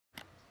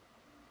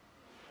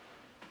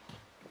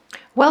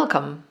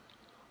Welcome!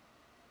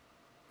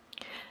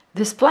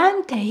 This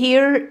plant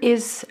here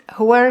is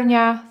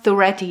Huernia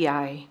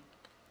thuretii.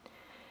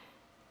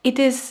 It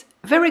is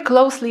very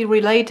closely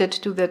related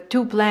to the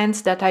two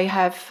plants that I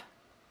have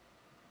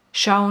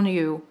shown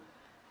you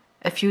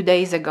a few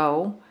days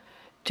ago,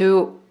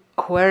 to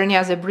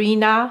Huernia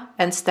zebrina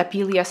and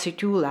Stapelia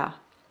scutula.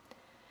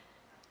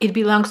 It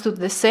belongs to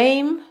the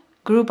same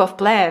group of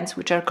plants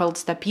which are called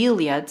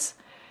Stapeliads,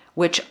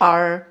 which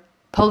are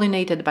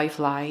pollinated by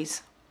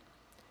flies.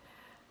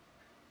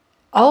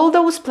 All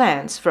those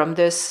plants from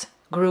this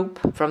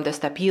group, from the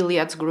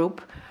Stapeliads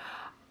group,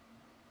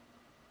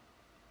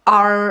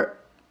 are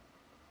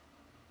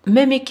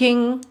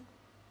mimicking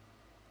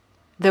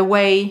the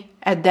way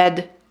a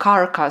dead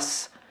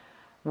carcass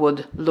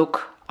would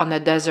look on a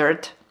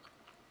desert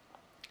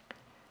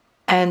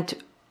and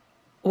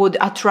would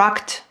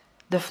attract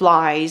the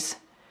flies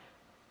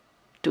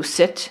to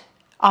sit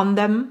on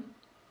them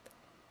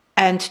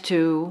and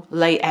to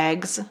lay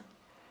eggs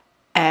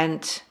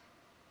and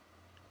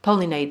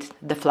pollinate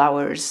the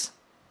flowers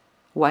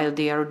while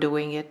they are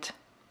doing it.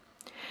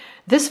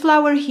 This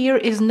flower here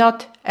is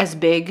not as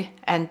big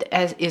and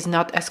is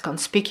not as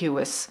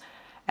conspicuous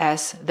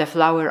as the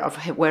flower of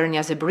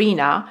Huernia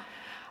zebrina,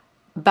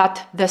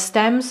 but the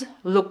stems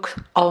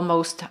look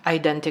almost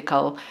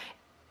identical.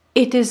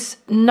 It is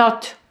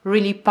not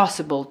really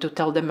possible to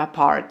tell them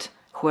apart,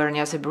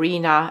 Huernia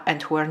zebrina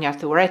and Huernia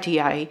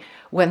thuretii,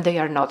 when they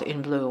are not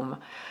in bloom.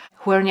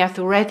 Huernia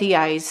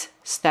thuretii's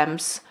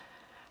stems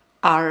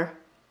are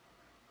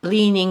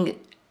leaning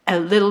a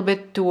little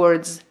bit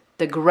towards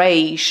the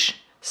grayish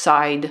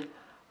side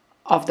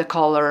of the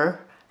color,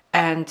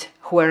 and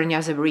Huernia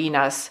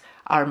zebrina's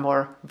are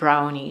more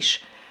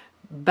brownish.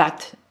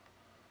 But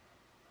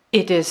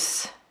it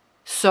is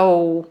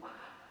so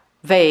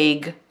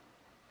vague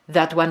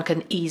that one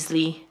can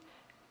easily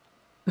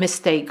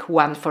mistake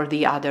one for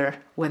the other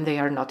when they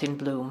are not in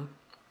bloom.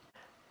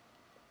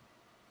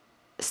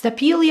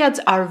 Stapeliads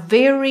are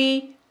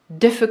very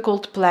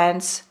difficult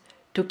plants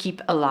to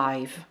keep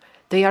alive.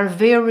 They are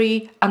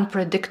very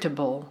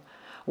unpredictable.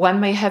 One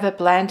may have a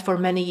plant for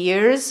many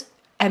years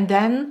and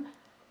then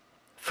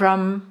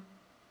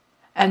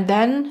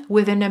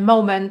within a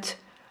moment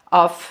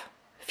of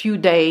few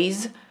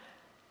days,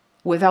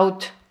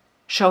 without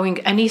showing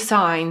any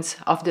signs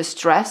of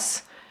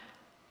distress,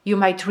 you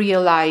might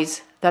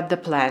realize that the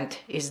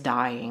plant is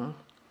dying.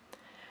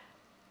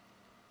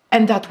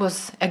 And that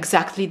was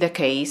exactly the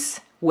case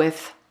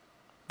with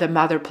the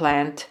mother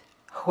plant,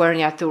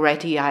 Huernia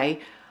thuretii,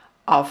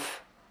 of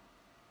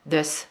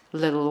this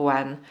little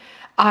one.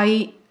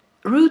 I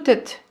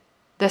rooted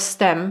the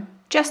stem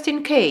just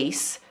in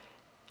case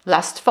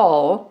last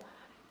fall.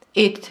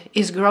 It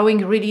is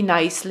growing really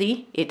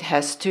nicely. It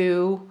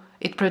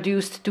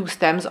produced two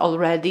stems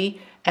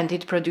already, and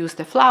it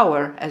produced a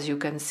flower, as you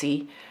can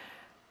see.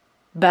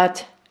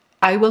 But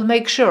I will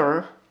make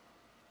sure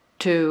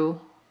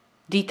to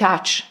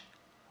detach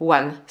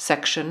one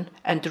section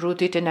and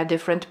root it in a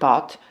different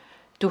pot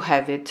to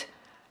have it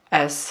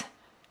as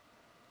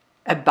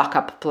a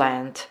backup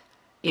plant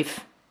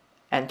if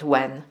and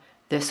when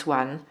this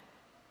one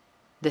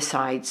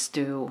decides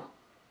to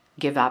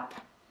give up.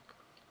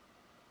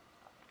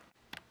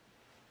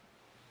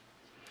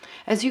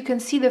 As you can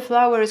see, the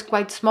flower is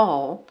quite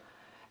small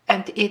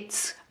and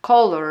its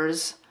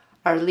colors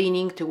are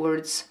leaning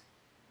towards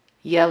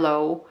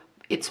yellow.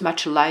 It's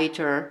much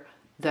lighter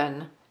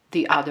than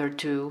the other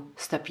two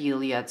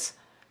Stapeliads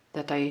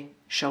that I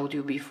showed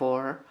you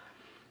before.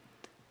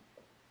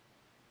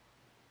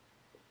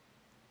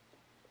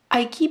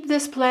 I keep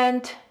this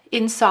plant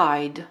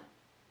inside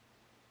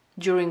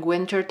during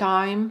winter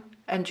time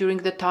and during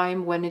the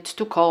time when it's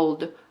too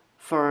cold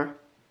for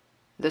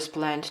this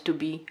plant to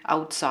be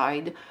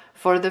outside.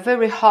 For the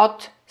very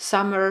hot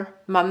summer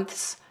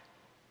months,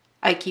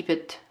 I keep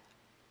it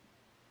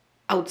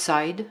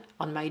outside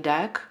on my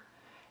deck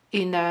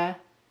in a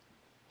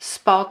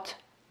spot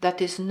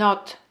that is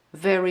not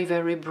very,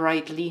 very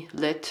brightly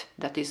lit,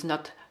 that is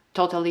not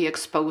totally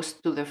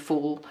exposed to the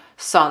full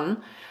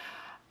sun.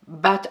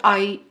 But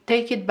I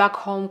take it back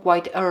home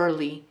quite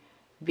early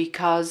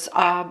because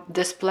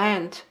this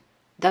plant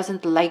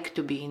doesn't like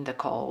to be in the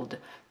cold.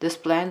 This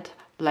plant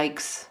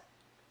likes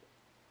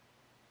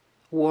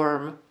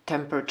warm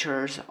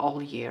temperatures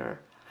all year.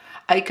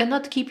 I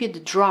cannot keep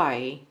it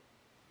dry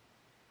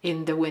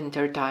in the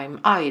winter time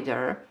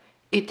either.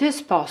 It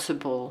is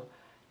possible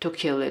to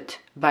kill it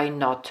by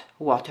not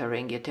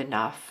watering it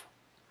enough.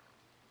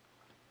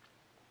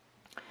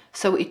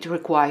 So it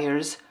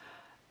requires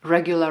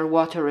regular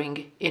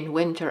watering in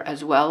winter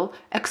as well,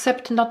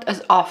 except not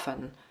as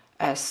often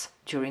as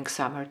during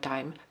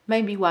summertime,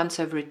 maybe once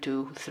every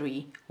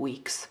 2-3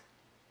 weeks.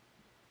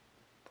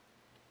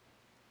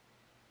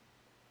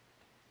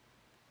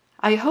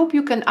 I hope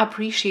you can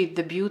appreciate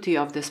the beauty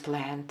of this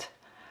plant.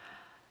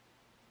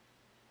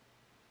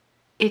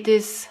 It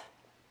is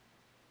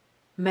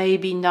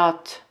maybe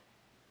not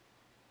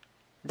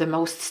the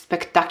most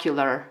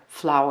spectacular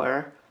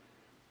flower,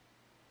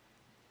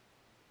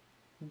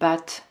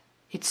 but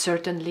it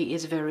certainly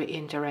is very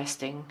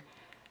interesting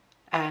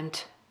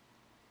And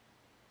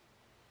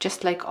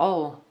just like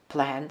all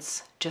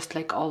plants, just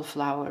like all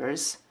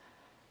flowers,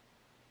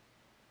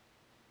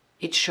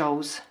 it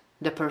shows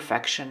the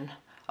perfection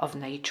of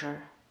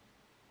nature.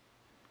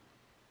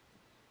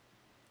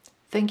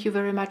 Thank you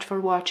very much for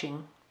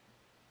watching.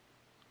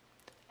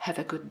 Have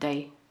a good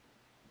day.